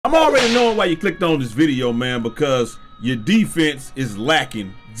I'm already knowing why you clicked on this video, man, because your defense is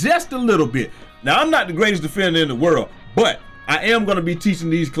lacking just a little bit. Now, I'm not the greatest defender in the world, but I am going to be teaching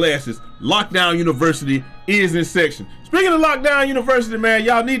these classes. Lockdown University is in section. Speaking of Lockdown University, man,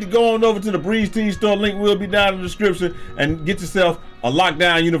 y'all need to go on over to the Breeze Tees store. Link will be down in the description, and get yourself a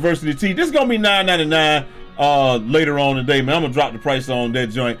Lockdown University tee. This is going to be $9.99 later on today, man. I'm going to drop the price on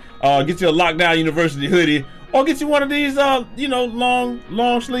that joint. Get you a Lockdown University hoodie, or get you one of these, you know,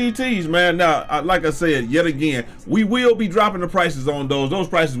 long sleeve tees, man. Now, like I said, yet again, we will be dropping the prices on those. Those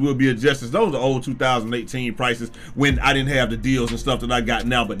prices will be adjusted. Those are old 2018 prices when I didn't have the deals and stuff that I got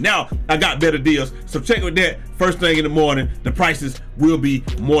now. But now I got better deals. So check with that first thing in the morning. The prices will be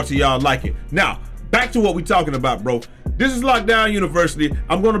more to y'all like it. Now, back to what we talking about, bro. This is Lockdown University.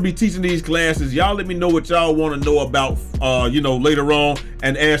 I'm going to be teaching these classes. Y'all let me know what y'all want to know about, you know, later on.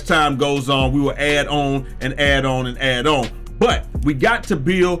 And as time goes on, we will add on and add on and add on. But we got to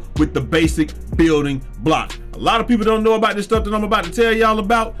build with the basic building blocks. A lot of people don't know about this stuff that I'm about to tell y'all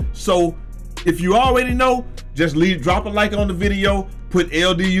about. So if you already know, just drop a like on the video. Put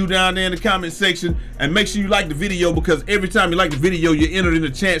LDU down there in the comment section, and make sure you like the video, because every time you like the video, you're entered in a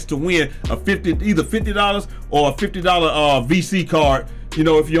chance to win a either $50 or a $50 VC card. You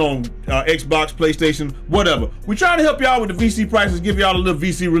know, if you're on Xbox, PlayStation, whatever. We try to help y'all with the VC prices, give y'all a little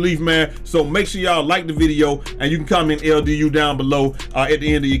VC relief, man. So make sure y'all like the video, and you can comment LDU down below at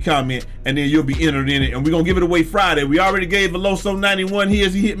the end of your comment, and then you'll be entered in it. And we're gonna give it away Friday. We already gave Veloso 91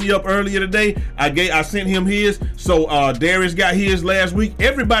 his. He hit me up earlier today. I sent him his. So Darius got his last week.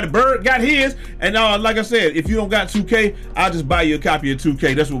 Everybody, Bird got his. And like I said, if you don't got 2K, I'll just buy you a copy of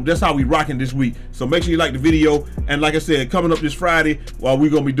 2K. That's how we rocking this week. So make sure you like the video. And like I said, coming up this Friday, well,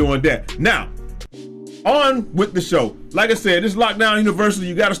 we're gonna be doing that. Now, on with the show. Like I said, this Lockdown University,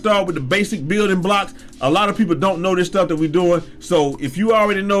 you got to start with the basic building blocks. A lot of people don't know this stuff that we're doing. So if you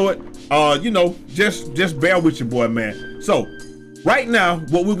already know it, you know, just bear with your boy, man. So right now,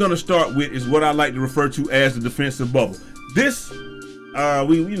 what we're gonna start with is what I like to refer to as the defensive bubble. This,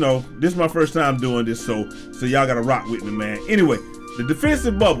 you know, this is my first time doing this, so y'all gotta rock with me, man. Anyway, the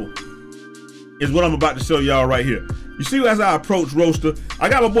defensive bubble is what I'm about to show y'all right here. You see, as I approach Roaster, I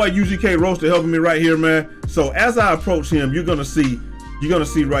got my boy UGK Roaster helping me right here, man. So as I approach him, you're gonna see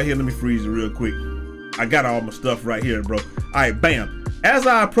right here. Let me freeze it real quick. I got all my stuff right here, bro. All right, bam. As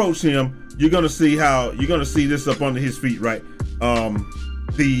I approach him, you're gonna see this up under his feet, right?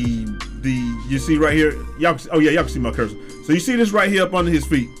 You see right here, y'all. Oh yeah, y'all can see my cursor. So you see this right here up under his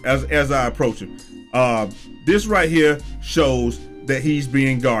feet as I approach him. This right here shows that he's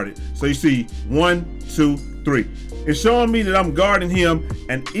being guarded. So you see 1, 2, 3. It's showing me that I'm guarding him,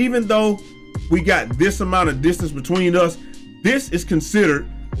 and even though we got this amount of distance between us, this is considered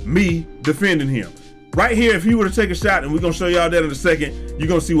me defending him. Right here, if he were to take a shot, and we're gonna show y'all that in a second, you're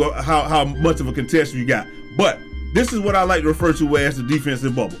gonna see how much of a contest you got. But this is what I like to refer to as the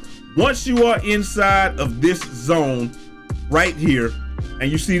defensive bubble. Once you are inside of this zone right here,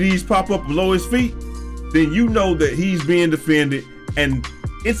 and you see these pop up below his feet, then you know that he's being defended, and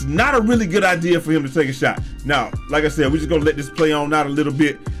it's not a really good idea for him to take a shot. Now, like I said, we're just gonna let this play on out a little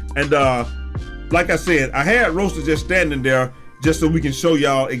bit. And like I said, I had Roaster just standing there just so we can show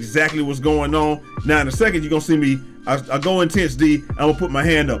y'all exactly what's going on. Now in a second, you're gonna see me, I go intense D, and I'm gonna put my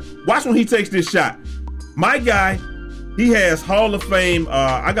hand up. Watch when he takes this shot. My guy, he has Hall of Fame,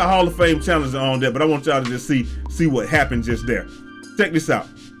 I got Hall of Fame challenger on there, but I want y'all to just see what happened just there. Check this out.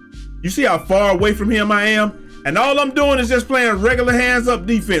 You see how far away from him I am? And all I'm doing is just playing regular hands up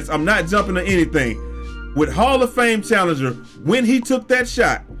defense. I'm not jumping or anything. With Hall of Fame challenger, when he took that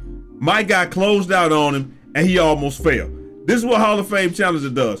shot, my guy closed out on him and he almost fell. This is what Hall of Fame challenger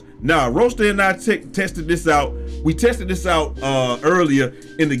does. Now, Roaster and I tested this out. We tested this out earlier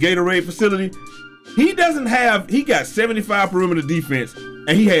in the Gatorade facility. He got 75 perimeter defense,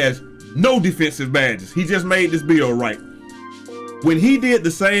 and he has no defensive badges. He just made this build right. When he did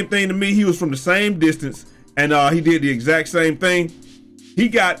the same thing to me, he was from the same distance, and he did the exact same thing. He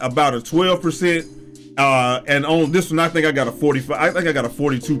got about a 12%, and on this one, I think I got a 45. I think I got a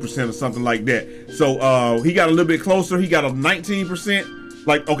 42% or something like that. So he got a little bit closer. He got a 19%.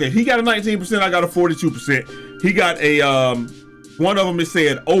 Like, okay, he got a 19%. I got a 42%. He got a one of them is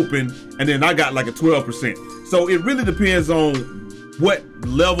said open, and then I got like a 12%. So it really depends on what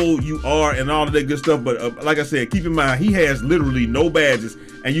level you are and all of that good stuff. But like I said, keep in mind, he has literally no badges,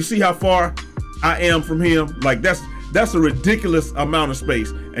 and you see how far I am from him. Like that's a ridiculous amount of space,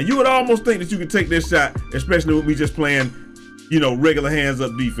 and you would almost think that you could take this shot, especially with me just playing, you know, regular hands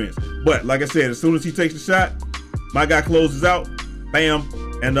up defense. But like I said, as soon as he takes the shot, my guy closes out, bam,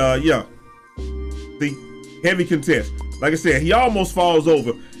 and yeah, the heavy contest. Like I said, he almost falls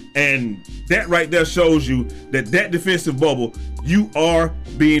over. And that right there shows you that defensive bubble, you are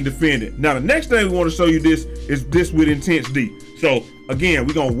being defended. Now, the next thing we want to show you is this with Intense D. So again,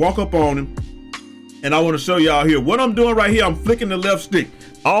 we're gonna walk up on him, and I want to show y'all here what I'm doing right here. I'm flicking the left stick.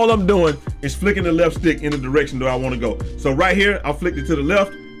 All I'm doing is flicking the left stick in the direction that I want to go. So right here, I flicked it to the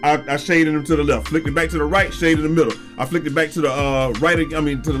left. I shaded him to the left. Flicked it back to the right, shaded in the middle. I flicked it back to the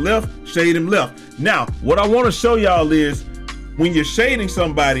to the left, shade him left. Now, what I want to show y'all is when you're shading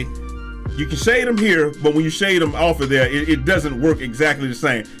somebody, you can shade them here, but when you shade them off of there, it doesn't work exactly the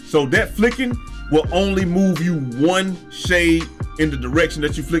same. So that flicking will only move you one shade in the direction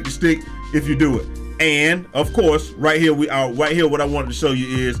that you flick the stick if you do it. And of course, right here what I wanted to show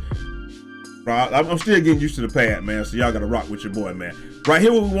you is, I'm still getting used to the pad, man, so y'all gotta rock with your boy, man. Right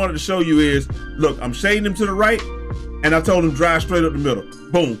here what we wanted to show you is, look, I'm shading him to the right, and I told him drive straight up the middle.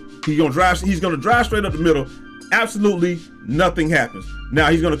 Boom. He's gonna drive straight up the middle. Absolutely nothing happens. Now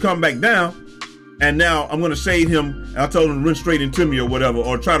he's gonna come back down, and now I'm gonna shade him, and I told him to run straight into me or whatever,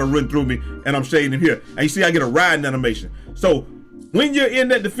 or try to run through me, and I'm shading him here. And you see I get a riding animation. So when you're in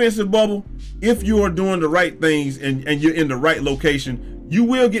that defensive bubble, if you are doing the right things and you're in the right location, you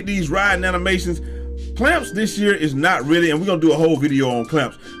will get these riding animations. Clamps this year is not really, and we're gonna do a whole video on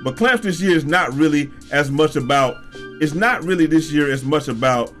clamps, but clamps this year is not really as much about,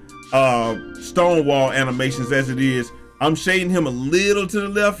 stonewall animations as it is. I'm shading him a little to the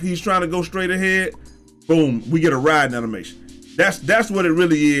left. He's trying to go straight ahead. Boom, we get a riding animation. That's what it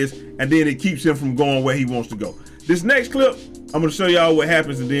really is, and then it keeps him from going where he wants to go. This next clip, I'm gonna show y'all what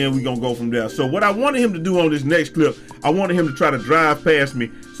happens, and then we're gonna go from there. So what I wanted him to do on this next clip, I wanted him to try to drive past me.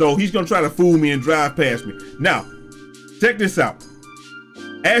 So he's gonna try to fool me and drive past me. Now, check this out.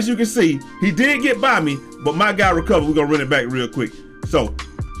 As you can see, he did get by me, but my guy recovered. We're gonna run it back real quick. So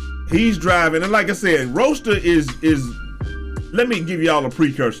he's driving, and like I said, Roaster is let me give y'all a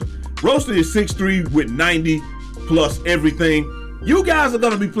precursor. Roaster is 6'3" with 90 plus everything. You guys are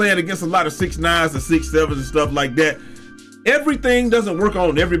gonna be playing against a lot of 6'9s and 6'7s and stuff like that. Everything doesn't work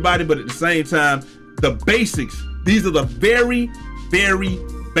on everybody, but at the same time, the basics, these are the very, very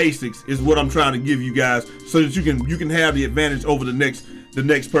basics is what I'm trying to give you guys, so that you can have the advantage over the next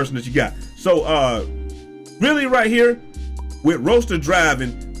person that you got. So really right here with Roaster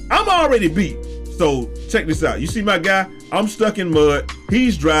driving, I'm already beat. So check this out. You see my guy? I'm stuck in mud.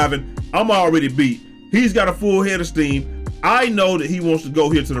 He's driving. I'm already beat. He's got a full head of steam. I know that he wants to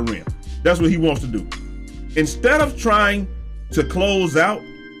go here to the rim. That's what he wants to do. Instead of trying to close out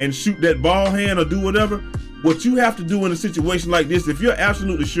and shoot that ball hand or do whatever, what you have to do in a situation like this, if you're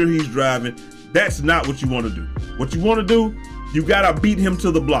absolutely sure he's driving, that's not what you want to do. What you want to do, you gotta beat him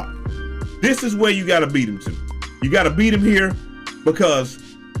to the block. This is where you gotta beat him to. You gotta beat him here because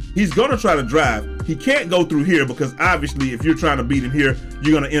he's gonna try to drive. He can't go through here because obviously if you're trying to beat him here,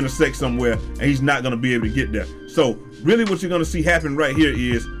 you're gonna intersect somewhere and he's not gonna be able to get there. So really what you're gonna see happen right here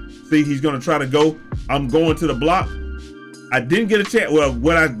is, see, he's gonna try to go. I'm going to the block. I didn't get a chance. Well,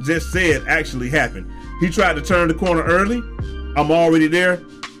 what I just said actually happened. He tried to turn the corner early. I'm already there.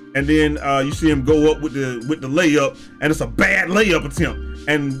 And then you see him go up with the layup, and it's a bad layup attempt.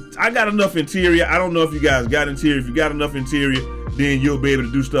 And I got enough interior. I don't know if you guys got interior. If you got enough interior, then you'll be able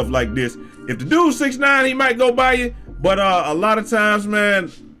to do stuff like this. If the dude's 6'9", he might go by you. But a lot of times,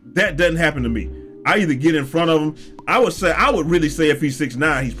 man, that doesn't happen to me. I either get in front of him. I would really say if he's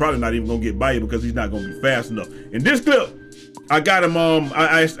 6'9", he's probably not even gonna get by you because he's not gonna be fast enough. In this clip, I got him.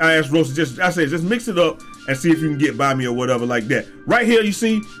 I asked Roaster, I said just mix it up and see if you can get by me or whatever like that. Right here, you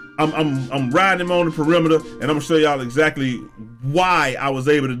see, I'm riding him on the perimeter, and I'm gonna show y'all exactly why I was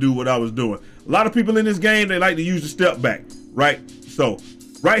able to do what I was doing. A lot of people in this game, they like to use the step back, right? So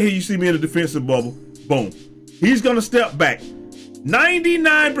right here, you see me in the defensive bubble. Boom. He's gonna step back.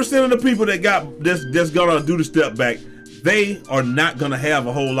 99% of the people that got that's gonna do the step back, they are not gonna have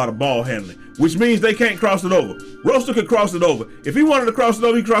a whole lot of ball handling, which means they can't cross it over. Roaster could cross it over. If he wanted to cross it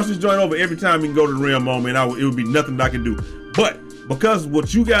over, he crossed his joint over every time he can go to the rim on me, and it would be nothing I can do. But because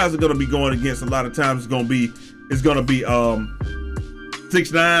what you guys are gonna be going against a lot of times is gonna be 6'9",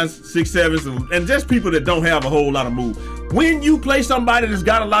 6'7", and just people that don't have a whole lot of moves. When you play somebody that's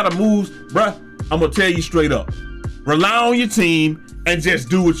got a lot of moves, bruh, I'm gonna tell you straight up, rely on your team and just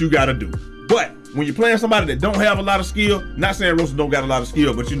do what you gotta do. But when you're playing somebody that don't have a lot of skill, not saying Roaster don't got a lot of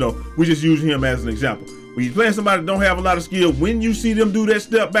skill, but you know, we just use him as an example. When you're playing somebody that don't have a lot of skill, when you see them do that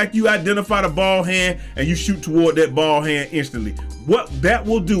step back, you identify the ball hand and you shoot toward that ball hand instantly. What that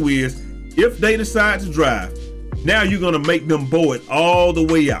will do is, if they decide to drive, now you're gonna make them bow it all the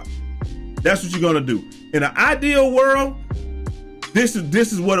way out. That's what you're gonna do. In an ideal world, this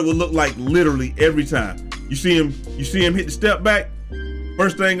is what it would look like literally every time. You see him hit the step back.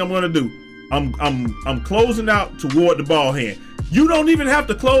 First thing I'm gonna do, I'm closing out toward the ball hand. You don't even have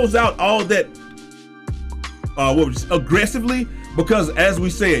to close out all that aggressively, because as we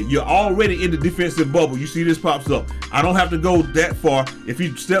said, you're already in the defensive bubble. You see this pops up. I don't have to go that far. If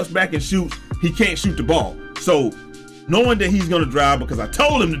he steps back and shoots, he can't shoot the ball. So knowing that he's gonna drive because I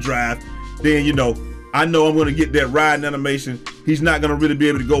told him to drive, then you know, I know I'm gonna get that riding animation. He's not gonna really be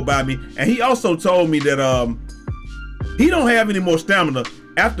able to go by me. And he also told me that he don't have any more stamina.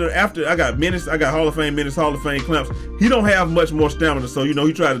 After I got minutes, I got Hall of Fame minutes, Hall of Fame clamps. He don't have much more stamina, so you know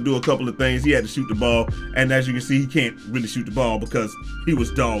he tried to do a couple of things. He had to shoot the ball, and as you can see, he can't really shoot the ball because he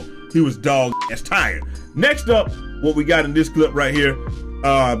was dog ass tired. Next up, what we got in this clip right here,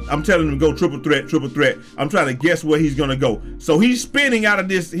 I'm telling him to go triple threat, triple threat. I'm trying to guess where he's gonna go. So he's spinning out of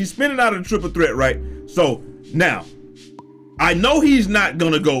this. He's spinning out of the triple threat, right? So now, I know he's not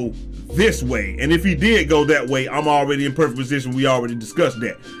gonna go this way, and if he did go that way, I'm already in perfect position. We already discussed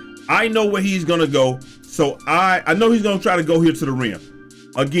that. I know where he's gonna go, so I know he's gonna try to go here to the rim.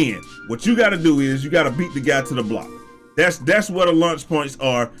 Again, what you gotta do is you gotta beat the guy to the block. That's what the launch points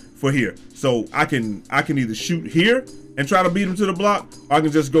are for here. So I can either shoot here and try to beat him to the block, or I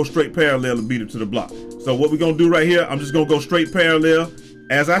can just go straight parallel and beat him to the block. So what we're gonna do right here, I'm just gonna go straight parallel,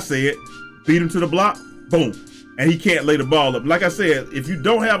 as I said, beat him to the block, boom. And he can't lay the ball up. Like I said, if you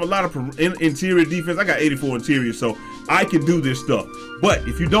don't have a lot of interior defense, I got 84 interior, so I can do this stuff. But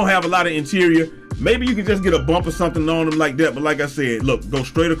if you don't have a lot of interior, maybe you can just get a bump or something on him like that. But like I said, look, go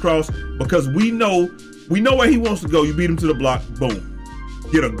straight across, because we know where he wants to go. You beat him to the block, boom.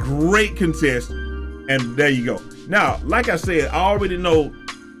 Get a great contest, and there you go. Now, like I said, I already know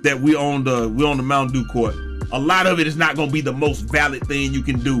that we're on the Mountain Dew court. A lot of it is not gonna be the most valid thing you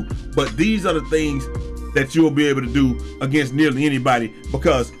can do, but these are the things that you'll be able to do against nearly anybody,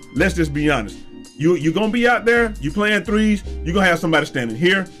 because let's just be honest, you're gonna be out there, you playing threes, you're gonna have somebody standing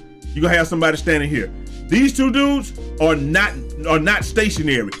here, you're gonna have somebody standing here. These two dudes are not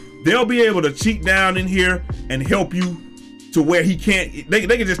stationary. They'll be able to cheat down in here and help you to where he can't, they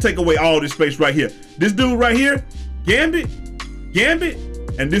can just take away all this space right here. This dude right here, Gambit,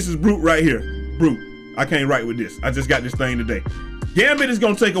 and this is Brute right here. Brute, I can't write with this. I just got this thing today. Gambit is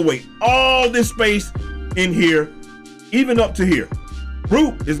gonna take away all this space in here, even up to here.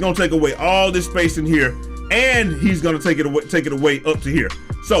 Brute is gonna take away all this space in here, and he's gonna take it away up to here.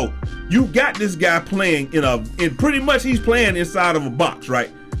 So you got this guy playing in pretty much he's playing inside of a box right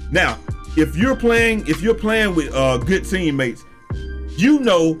now. If you're playing with good teammates, you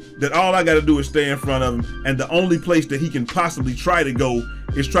know that all I got to do is stay in front of him, and the only place that he can possibly try to go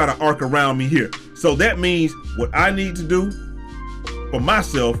is try to arc around me here. So that means what I need to do for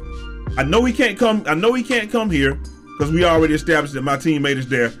myself, I know he can't come here because we already established that my teammate is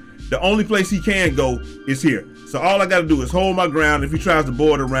there. The only place he can go is here. So all I got to do is hold my ground. If he tries to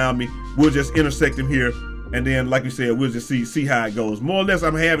board around me, we'll just intersect him here. And then, like you said, we'll just see how it goes. More or less,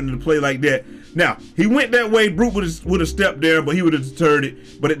 I'm having to play like that. Now, he went that way. Brute would have stepped there, but he would have deterred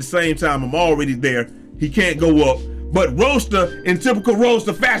it. But at the same time, I'm already there. He can't go up. But Roaster, in typical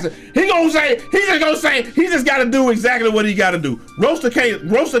Roaster fashion, he just got to do exactly what he got to do. Roaster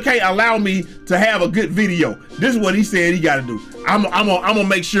can't allow me to have a good video. This is what he said he got to do. I'm gonna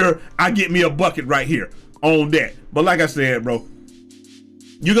make sure I get me a bucket right here on that. But like I said, bro,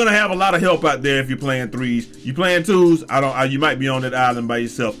 you're gonna have a lot of help out there if you're playing threes. You playing twos, you might be on that island by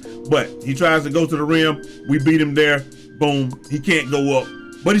yourself. But he tries to go to the rim, we beat him there, boom, he can't go up.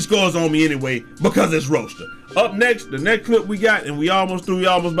 But he scores on me anyway because it's Roaster. Up next, the next clip we got, and we almost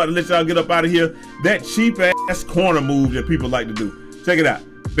about to let y'all get up out of here, that cheap ass corner move that people like to do. Check it out,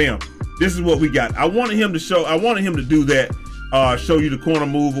 bam. This is what we got. I wanted him to do that, show you the corner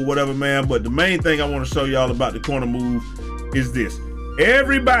move or whatever, man. But the main thing I want to show y'all about the corner move is this.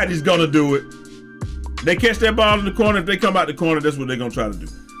 Everybody's gonna do it. They catch that ball in the corner. If they come out the corner, that's what they're gonna try to do.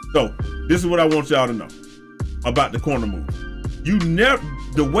 So this is what I want y'all to know about the corner move. You never,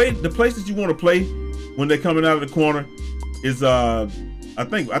 the places you want to play when they're coming out of the corner is I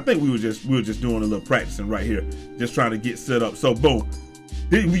think we were just doing a little practicing right here, just trying to get set up. So boom,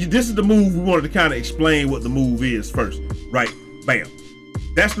 this is the move. We wanted to kind of explain what the move is first, right? Bam.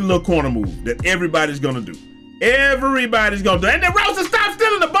 That's the little corner move that everybody's gonna do. Everybody's gonna do it. And then Rosa, stop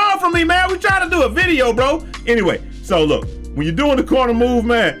stealing the ball from me, man. We trying to do a video, bro. Anyway, so look, when you're doing the corner move,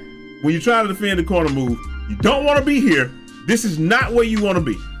 man, when you're trying to defend the corner move, you don't want to be here. This is not where you want to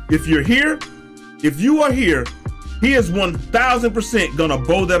be. If you're here, if you are here, he is 1000% gonna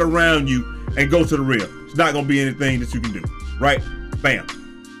bow that around you and go to the rim. It's not gonna be anything that you can do, right? Bam.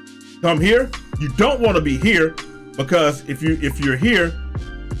 Come here. You don't want to be here because if you're here,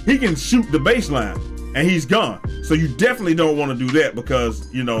 he can shoot the baseline. and he's gone. So you definitely don't want to do that,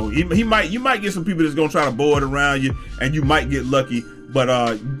 because you know you might get some people that's gonna try to board around you, and you might get lucky. But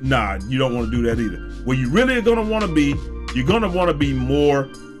nah, you don't want to do that either. Where you really are gonna want to be, you're gonna want to be more.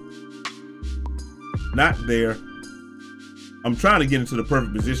 Not there. I'm trying to get into the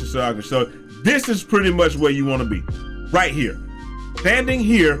perfect position so I can show. This is pretty much where you want to be, right here. Standing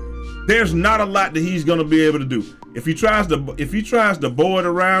here, there's not a lot that he's gonna be able to do. If he tries to board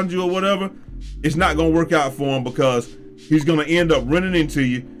around you or whatever, it's not gonna work out for him, because he's gonna end up running into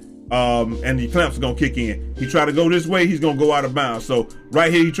you, and the clamps are gonna kick in. He tried to go this way, he's gonna go out of bounds. So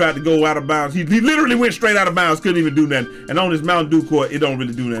right here, he tried to go out of bounds. He literally went straight out of bounds, couldn't even do nothing. And on this Mountain Dew court, it don't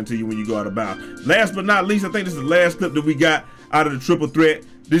really do nothing to you when you go out of bounds. Last but not least, I think this is the last clip that we got out of the triple threat.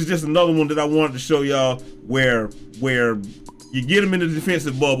 This is just another one that I wanted to show y'all where you get him in the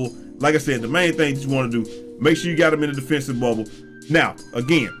defensive bubble. Like I said, the main thing that you want to do, make sure you got him in the defensive bubble. Now,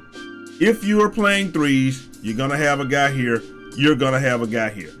 again, if you are playing threes, you're gonna have a guy here. You're gonna have a guy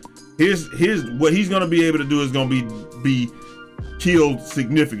here. What he's gonna be able to do is gonna be killed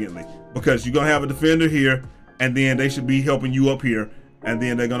significantly, because you're gonna have a defender here, and then they should be helping you up here, and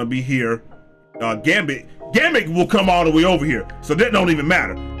then they're gonna be here. Gambit will come all the way over here, so that don't even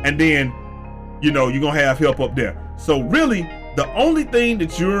matter. And then, you know, you're gonna have help up there. So really, the only thing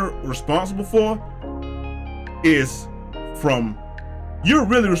that you're responsible for is you're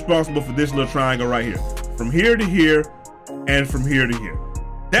really responsible for this little triangle right here. From here to here, and from here to here.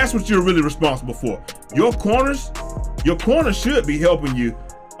 That's what you're really responsible for. Your corners should be helping you.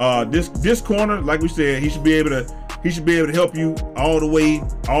 This corner, like we said, he should be able to help you all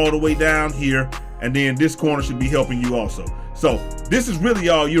the way down here, and then this corner should be helping you also. So this is really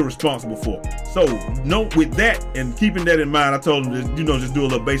all you're responsible for. So note with that, and keeping that in mind, I told him to, you know, just do a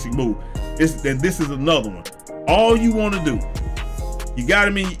little basic move. And this is another one. All you want to do, you got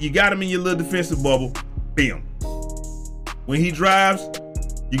him in your little defensive bubble. Bam. When he drives,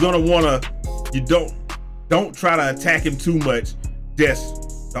 you're gonna wanna, you don't try to attack him too much. That's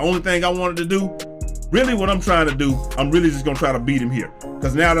the only thing I wanted to do. Really what I'm trying to do, I'm really just gonna try to beat him here.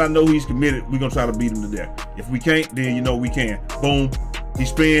 Because now that I know he's committed, we're gonna try to beat him to there. If we can't, then you know we can. Boom, he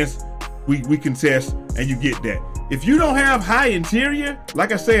spins, we contest, and you get that. If you don't have high interior,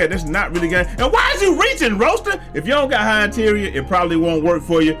 like I said, that's not really good. And why is you reaching, Roaster? If you don't got high interior, it probably won't work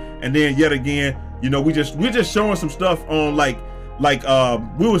for you. And then yet again, you know, we're just showing some stuff on like we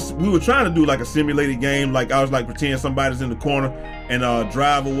were trying to do like a simulated game. Like I was like pretend somebody's in the corner and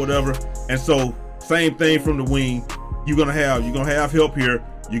drive or whatever. And so same thing from the wing. You're gonna have help here.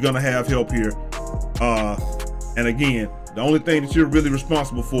 You're gonna have help here. And again, the only thing that you're really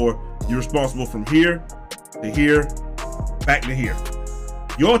responsible for, you're responsible from here to here, back to here.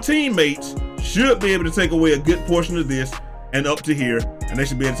 Your teammates should be able to take away a good portion of this and up to here, and they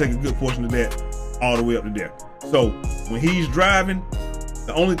should be able to take a good portion of that all the way up to there. So when he's driving,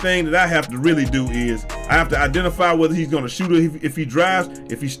 the only thing that I have to really do is I have to identify whether he's gonna shoot or if he drives.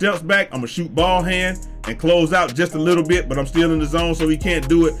 If he steps back, I'm gonna shoot ball hand and close out just a little bit, but I'm still in the zone, so he can't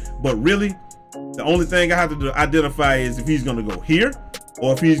do it. But really, the only thing I have to identify is if he's gonna go here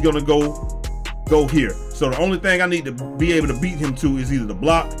or if he's gonna go here. So the only thing I need to be able to beat him to is either the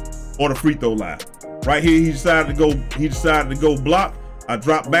block or the free throw line. Right here, he decided to go block. I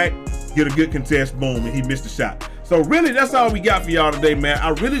drop back, get a good contest, boom, and he missed the shot. So really, that's all we got for y'all today, man. I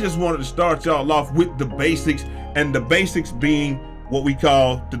really just wanted to start y'all off with the basics, and the basics being what we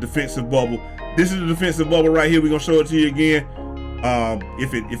call the defensive bubble. This is the defensive bubble right here. We're gonna show it to you again.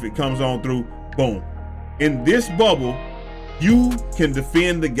 If it comes on through, boom. In this bubble, you can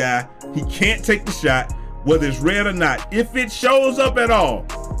defend the guy. He can't take the shot, whether it's red or not. If it shows up at all,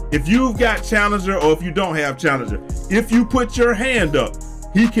 if you've got challenger or if you don't have challenger, if you put your hand up,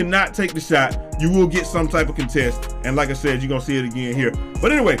 he cannot take the shot. You will get some type of contest. And like I said, you're gonna see it again here.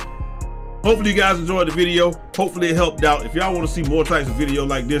 But anyway, hopefully you guys enjoyed the video. Hopefully it helped out. If y'all want to see more types of video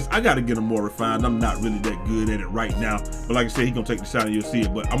like this, I got to get them more refined. I'm not really that good at it right now. But like I said, he's going to take the shot and you'll see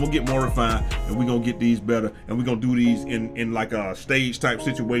it. But I'm going to get more refined, and we're going to get these better. And we're going to do these in like stage type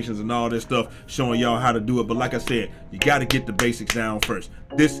situations and all this stuff, showing y'all how to do it. But like I said, you got to get the basics down first.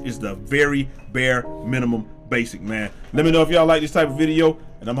 This is the very bare minimum basic, man. Let me know if y'all like this type of video,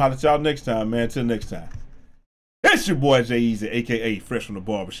 and I'm holler at y'all next time, man. Till next time. It's your boy Eazy, aka Fresh from the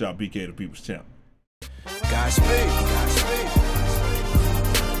Barbershop, BK the People's Champ. Godspeed.